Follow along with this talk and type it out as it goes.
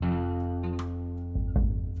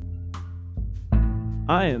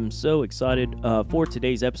I am so excited for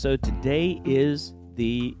today's episode. Today is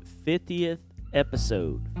the 50th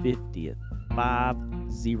episode, 50th,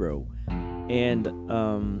 50. And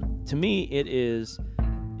to me, it is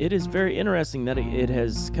very interesting that it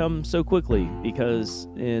has come so quickly, because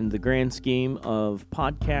in the grand scheme of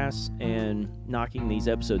podcasts and knocking these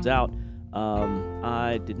episodes out,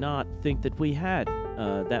 I did not think that we had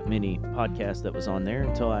that many podcasts that was on there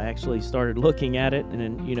until I actually started looking at it. And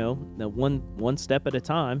then, the one step at a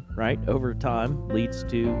time, right? Over time leads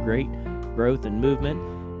to great growth and movement.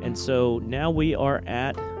 And so now we are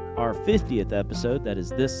at our 50th episode. That is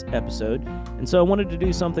this episode. And so I wanted to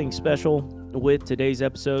do something special with today's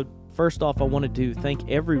episode. First off, I wanted to thank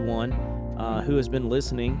everyone who has been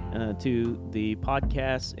listening to the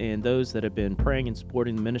podcast and those that have been praying and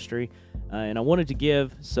supporting the ministry. And I wanted to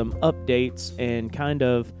give some updates and kind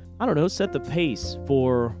of, set the pace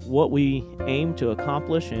for what we aim to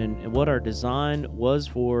accomplish and what our design was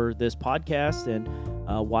for this podcast, and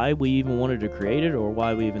why we even wanted to create it, or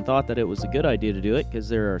why we even thought that it was a good idea to do it, because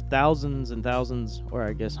there are thousands and thousands, or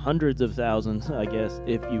I guess hundreds of thousands, I guess,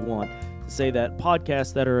 if you want to say that,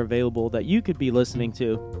 podcasts that are available that you could be listening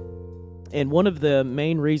to. And one of the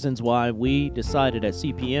main reasons why we decided at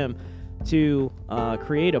CPM to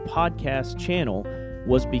create a podcast channel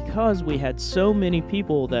was because we had so many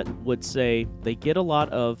people that would say they get a lot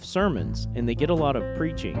of sermons and they get a lot of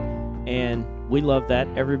preaching, and we love that.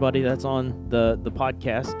 Everybody that's on the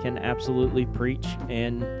podcast can absolutely preach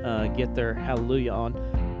and get their hallelujah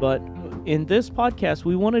on, but in this podcast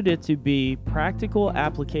we wanted it to be practical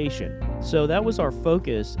application. So that was our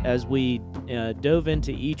focus as we dove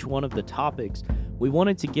into each one of the topics. We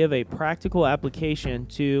wanted to give a practical application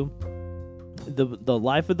to the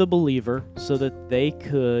life of the believer so that they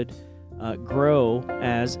could grow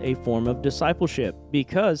as a form of discipleship,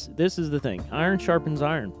 because this is the thing, iron sharpens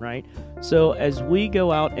iron, right? So as we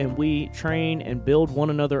go out and we train and build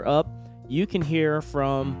one another up, you can hear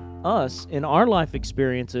from us in our life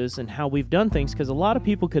experiences and how we've done things, because a lot of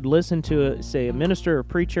people could listen to say a minister, a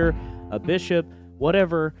preacher, a bishop,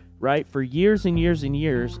 whatever, right, for years and years and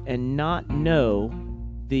years, and not know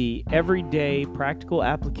the everyday practical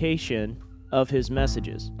application of his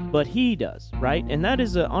messages, but he does, right? And that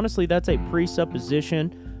is honestly, that's a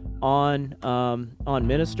presupposition on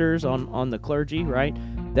ministers, on the clergy, right?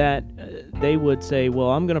 That they would say, well,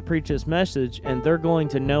 I'm going to preach this message, and they're going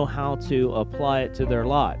to know how to apply it to their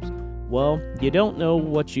lives. Well, you don't know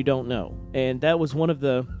what you don't know, and that was one of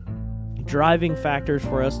the driving factors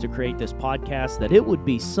for us to create this podcast, that it would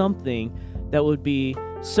be something that would be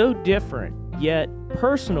so different yet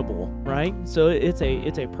personable, right? So it's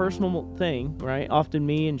a personal thing, right? Often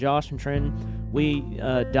me and Josh and Trent, we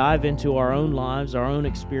dive into our own lives, our own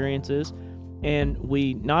experiences, and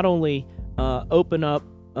we not only open up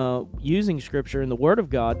using Scripture and the Word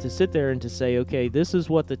of God to sit there and to say, okay, this is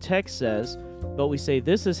what the text says, but we say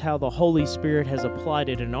this is how the Holy Spirit has applied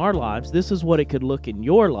it in our lives. This is what it could look in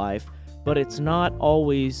your life. But it's not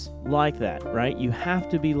always like that, right? You have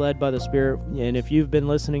to be led by the Spirit. And if you've been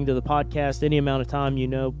listening to the podcast any amount of time, you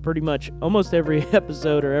know pretty much almost every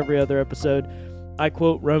episode or every other episode, I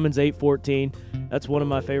quote Romans 8:14. That's one of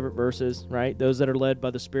my favorite verses, right? Those that are led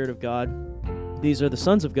by the Spirit of God, these are the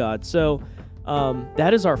sons of God. So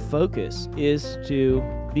that is our focus, is to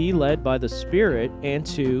be led by the Spirit and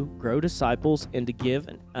to grow disciples and to give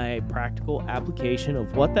a practical application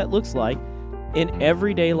of what that looks like in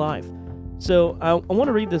everyday life. So I want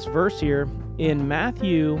to read this verse here in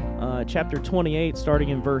Matthew chapter 28, starting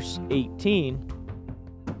in verse 18.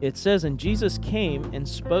 It says, "And Jesus came and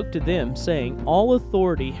spoke to them, saying, All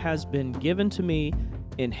authority has been given to me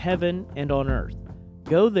in heaven and on earth.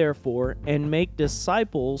 Go therefore and make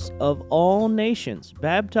disciples of all nations,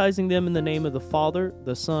 baptizing them in the name of the Father,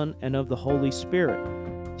 the Son, and of the Holy Spirit,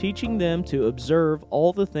 teaching them to observe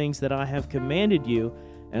all the things that I have commanded you.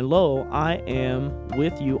 And lo, I am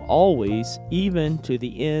with you always, even to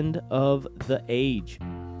the end of the age."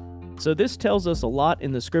 So this tells us a lot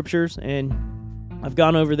in the Scriptures, and I've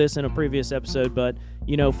gone over this in a previous episode, but,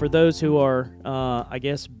 for those who are,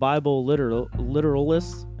 Bible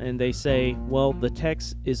literalists, and they say, well, the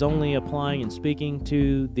text is only applying and speaking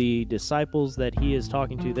to the disciples that he is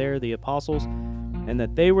talking to there, the apostles, and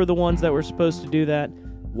that they were the ones that were supposed to do that.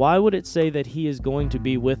 Why would it say that he is going to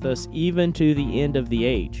be with us even to the end of the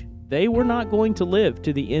age? They were not going to live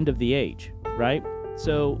to the end of the age, right?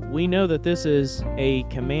 So we know that this is a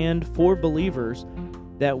command for believers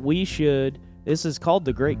that we should, this is called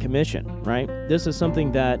the Great Commission, right? This is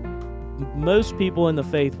something that most people in the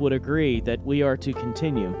faith would agree that we are to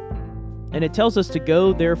continue. And it tells us to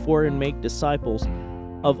go, therefore, and make disciples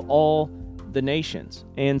of all the nations.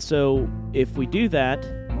 And so if we do that,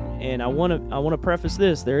 and I want to preface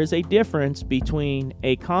this, there is a difference between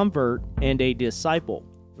a convert and a disciple,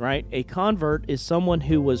 right? A convert is someone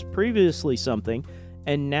who was previously something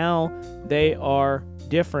and now they are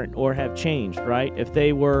different or have changed, right? If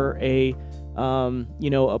they were a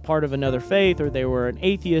part of another faith, or they were an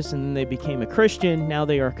atheist and then they became a Christian, now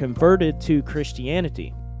they are converted to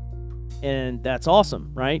Christianity. And that's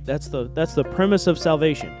awesome, right? That's the premise of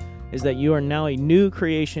salvation, is that you are now a new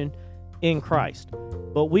creation in Christ.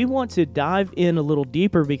 But we want to dive in a little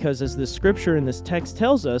deeper, because as the scripture in this text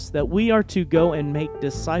tells us, that we are to go and make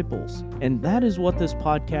disciples. And that is what this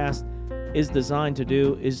podcast is designed to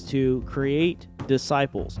do, is to create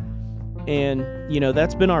disciples. And,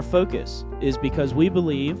 that's been our focus, is because we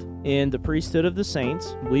believe in the priesthood of the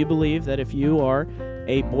saints. We believe that if you are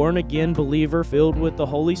a born-again believer filled with the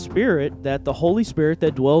Holy Spirit, that the Holy Spirit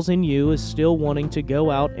that dwells in you is still wanting to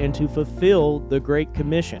go out and to fulfill the Great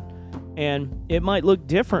Commission. And it might look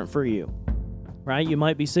different for you, right? You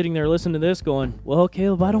might be sitting there listening to this going, well,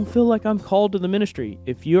 Caleb, I don't feel like I'm called to the ministry.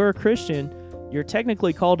 If you're a Christian, you're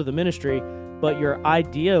technically called to the ministry, but your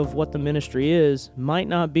idea of what the ministry is might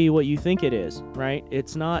not be what you think it is, right?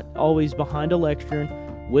 It's not always behind a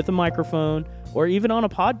lectern with a microphone, or even on a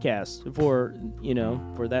podcast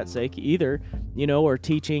for that sake either, or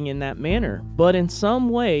teaching in that manner. But in some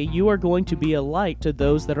way, you are going to be a light to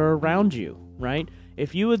those that are around you, right?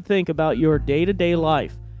 If you would think about your day-to-day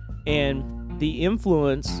life and the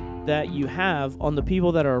influence that you have on the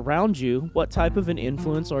people that are around you, what type of an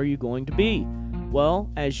influence are you going to be? Well,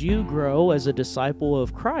 as you grow as a disciple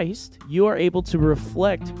of Christ, you are able to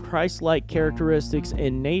reflect Christ-like characteristics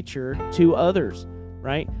in nature to others,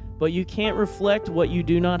 right? But you can't reflect what you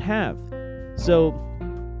do not have. So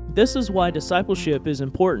this is why discipleship is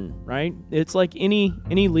important, right? It's like any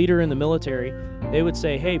leader in the military. They would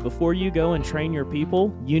say, hey, before you go and train your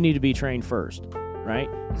people, you need to be trained first, right?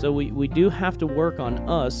 So we do have to work on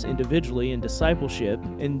us individually in discipleship,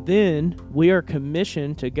 and then we are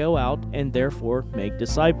commissioned to go out and therefore make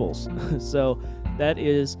disciples. So that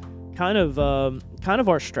is kind of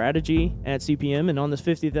our strategy at CPM. And on this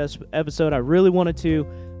 50th episode, I really wanted to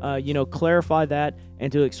clarify that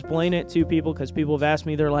and to explain it to people, because people have asked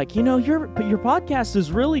me, they're like, your podcast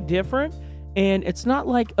is really different, and it's not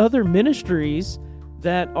like other ministries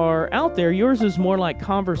that are out there. Yours is more like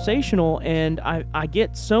conversational, and I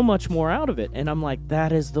get so much more out of it. And I'm like,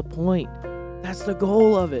 that is the point. That's the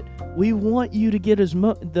goal of it. We want you to get as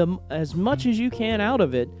much as you can out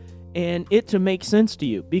of it, and it to make sense to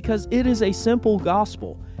you, because it is a simple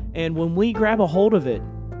gospel. And when we grab a hold of it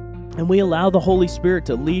and we allow the Holy Spirit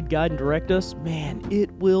to lead, guide, and direct us, man,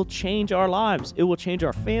 it will change our lives. It will change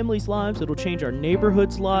our families' lives. It'll change our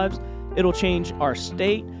neighborhoods' lives. It'll change our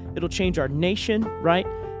state. It'll change our nation, right?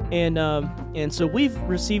 And so we've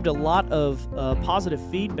received a lot of positive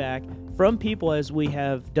feedback from people as we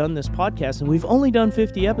have done this podcast, and we've only done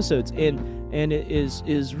 50 episodes, and it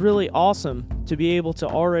is really awesome to be able to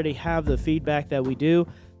already have the feedback that we do.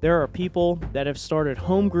 There are people that have started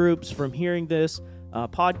home groups from hearing this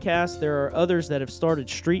podcast. There are others that have started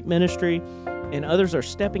street ministry, and others are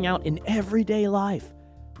stepping out in everyday life.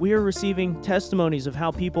 We are receiving testimonies of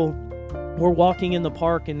how people were walking in the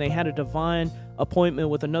park and they had a divine appointment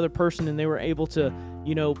with another person, and they were able to,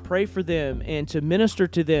 pray for them and to minister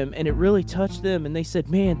to them, and it really touched them. And they said,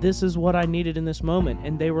 man, this is what I needed in this moment.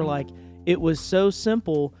 And they were like, it was so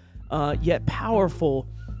simple, yet powerful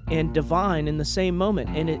and divine in the same moment.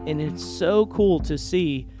 And it's so cool to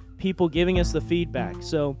see people giving us the feedback.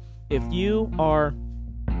 So if you are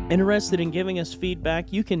interested in giving us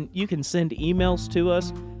feedback, you can send emails to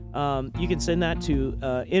us. You can send that to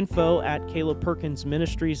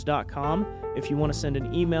info@calebperkinsministries.com if you want to send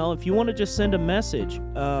an email. If you want to just send a message,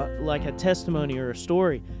 like a testimony or a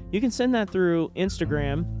story, you can send that through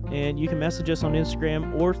Instagram, and you can message us on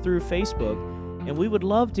Instagram or through Facebook. And we would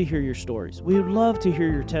love to hear your stories. We would love to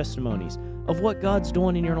hear your testimonies of what God's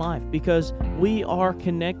doing in your life, because we are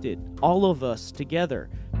connected, all of us together.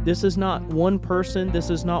 This is not one person. This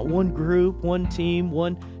is not one group, one team,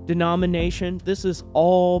 one denomination. This is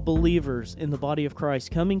all believers in the body of Christ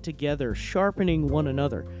coming together, sharpening one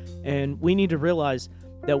another. And we need to realize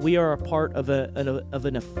that we are a part of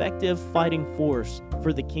an effective fighting force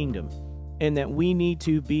for the kingdom, and that we need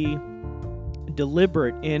to be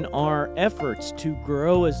deliberate in our efforts to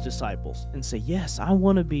grow as disciples and say, yes, I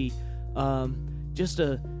want to be just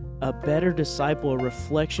a better disciple, a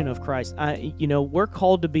reflection of Christ. We're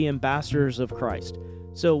called to be ambassadors of Christ.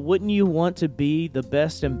 So wouldn't you want to be the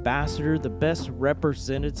best ambassador, the best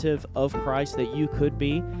representative of Christ that you could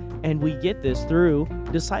be? And we get this through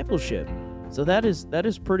discipleship. So that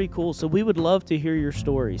is pretty cool. So we would love to hear your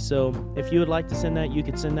story. So if you would like to send that, you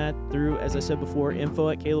could send that through, as I said before,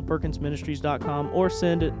 info@calebperkinsministries.com, or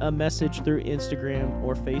send a message through Instagram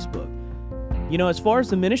or Facebook. As far as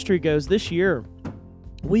the ministry goes, this year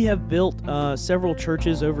we have built several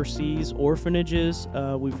churches overseas, orphanages.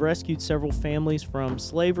 We've rescued several families from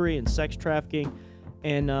slavery and sex trafficking,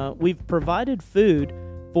 and we've provided food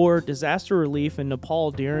for disaster relief in Nepal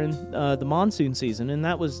during the monsoon season, and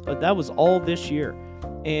that was all this year.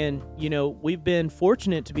 And we've been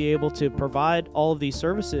fortunate to be able to provide all of these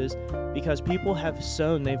services because people have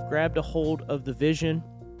sown. They've grabbed a hold of the vision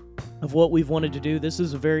of what we've wanted to do. This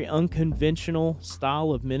is a very unconventional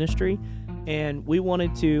style of ministry, and we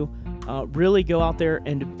wanted to really go out there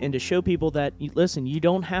and to show people that, listen, you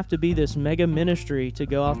don't have to be this mega ministry to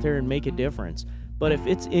go out there and make a difference. But if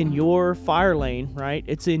it's in your fire lane, right,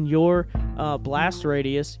 it's in your blast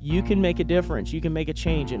radius, you can make a difference. You can make a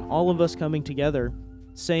change. And all of us coming together,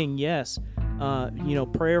 saying yes,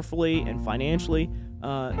 prayerfully and financially,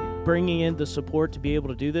 bringing in the support to be able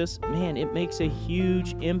to do this, man, it makes a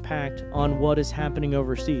huge impact on what is happening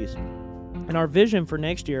overseas. And our vision for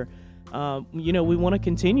next year, we want to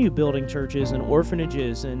continue building churches and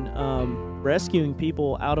orphanages and rescuing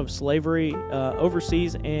people out of slavery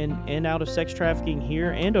overseas and out of sex trafficking here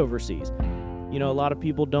and overseas. A lot of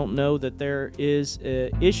people don't know that there is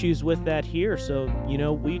issues with that here. So,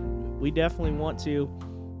 we definitely want to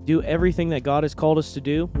do everything that God has called us to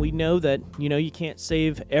do. We know that, you can't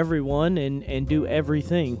save everyone and do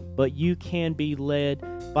everything, but you can be led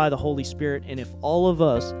by the Holy Spirit. And if all of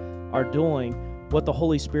us are doing what the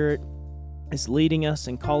Holy Spirit is leading us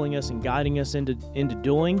and calling us and guiding us into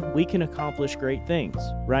doing, we can accomplish great things,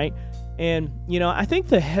 right? And, I think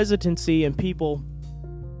the hesitancy in people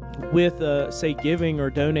with, say, giving or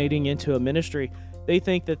donating into a ministry, they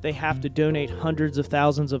think that they have to donate hundreds of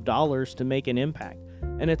thousands of dollars to make an impact.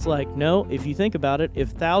 And it's like, no, if you think about it, if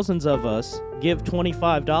thousands of us give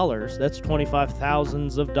 $25, that's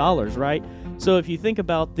 $25,000, right? So if you think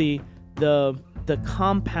about the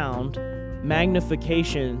compound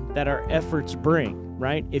magnification that our efforts bring,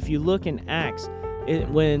 right? If you look in Acts,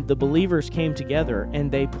 when the believers came together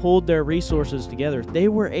and they pulled their resources together, they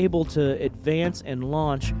were able to advance and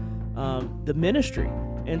launch the ministry.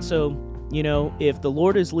 And so, if the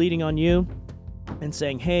Lord is leading on you and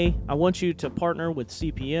saying, hey, I want you to partner with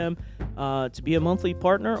CPM to be a monthly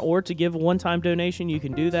partner or to give a one-time donation, you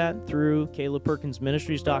can do that through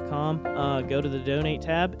calebperkinsministries.com. Go to the donate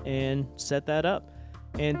tab and set that up.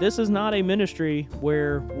 And this is not a ministry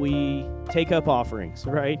where we take up offerings,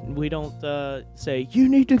 right? We don't say, you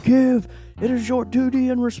need to give. It is your duty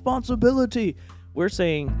and responsibility. We're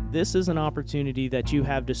saying this is an opportunity that you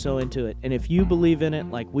have to sow into it. And if you believe in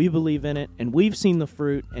it like we believe in it, and we've seen the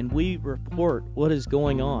fruit, and we report what is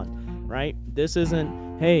going on, right? This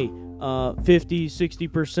isn't, hey,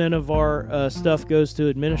 50-60% of our stuff goes to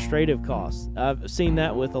administrative costs. I've seen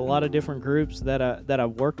that with a lot of different groups that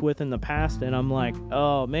I've worked with in the past, and I'm like,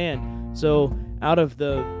 oh man. So out of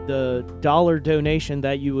the dollar donation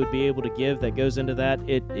that you would be able to give that goes into that,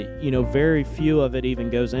 it very few of it even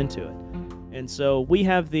goes into it. And so we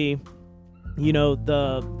have the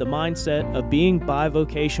mindset of being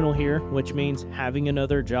bivocational here, which means having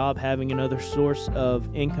another job, having another source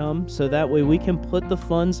of income, so that way we can put the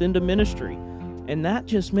funds into ministry. And that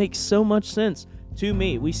just makes so much sense to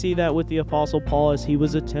me. We see that with the Apostle Paul, as he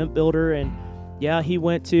was a tent builder, and yeah, he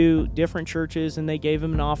went to different churches and they gave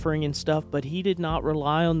him an offering and stuff, but he did not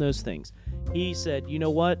rely on those things. He said, you know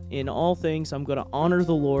what? In all things, I'm going to honor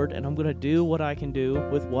the Lord, and I'm going to do what I can do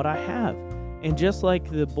with what I have. And just like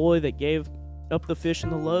the boy that gave up the fish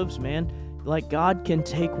and the loaves, man, like God can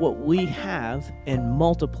take what we have and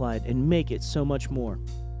multiply it and make it so much more.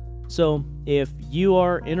 So if you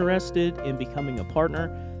are interested in becoming a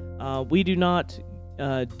partner, we do not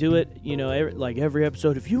do it, like every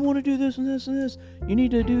episode. If you want to do this and this and this, you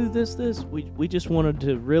need to do this. We just wanted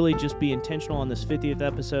to really just be intentional on this 50th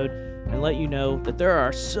episode and let you know that there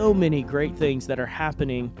are so many great things that are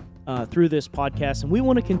happening through this podcast, and we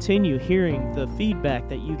want to continue hearing the feedback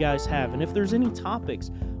that you guys have. And if there's any topics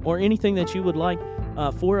or anything that you would like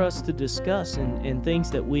for us to discuss and things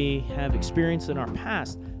that we have experienced in our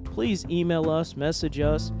past, please email us, message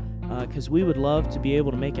us, because we would love to be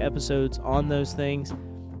able to make episodes on those things.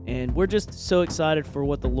 And we're just so excited for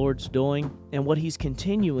what the Lord's doing and what He's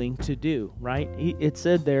continuing to do, right? It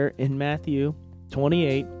said there in Matthew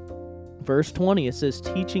 28, Verse 20, it says,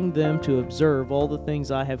 teaching them to observe all the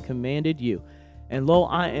things I have commanded you. And lo,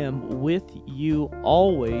 I am with you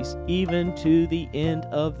always, even to the end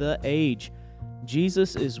of the age.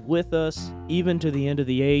 Jesus is with us even to the end of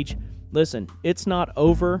the age. listen, it's not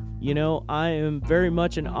over. I am very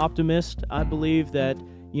much an optimist. I believe that,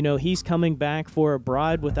 he's coming back for a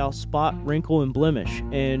bride without spot, wrinkle, and blemish.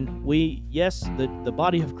 And the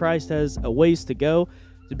body of Christ has a ways to go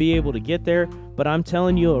to be able to get there. But I'm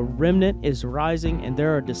telling you, a remnant is rising, and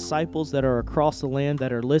there are disciples that are across the land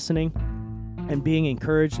that are listening and being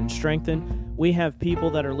encouraged and strengthened. We have people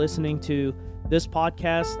that are listening to this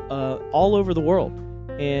podcast all over the world.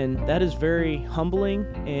 And that is very humbling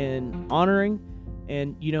and honoring.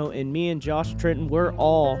 And, and me and Josh Trenton, we're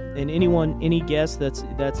all, and any guest that's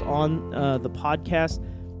on the podcast,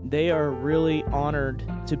 they are really honored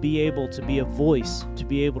to be able to be a voice, to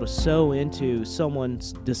be able to sow into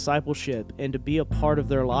someone's discipleship and to be a part of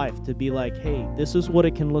their life, to be like, hey, this is what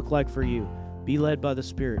it can look like for you. Be led by the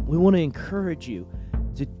Spirit. We want to encourage you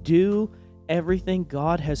to do everything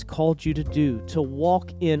God has called you to do, to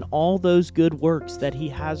walk in all those good works that He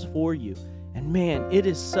has for you. And man, it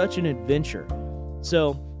is such an adventure.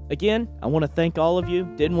 So again, I want to thank all of you.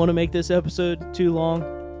 Didn't want to make this episode too long,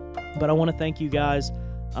 but I want to thank you guys.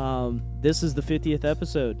 This is the 50th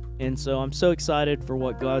episode, and so I'm so excited for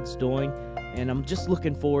what God's doing, and I'm just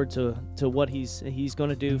looking forward to what He's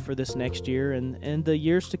going to do for this next year and the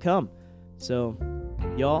years to come. So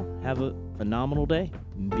y'all have a phenomenal day.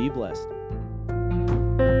 Be blessed.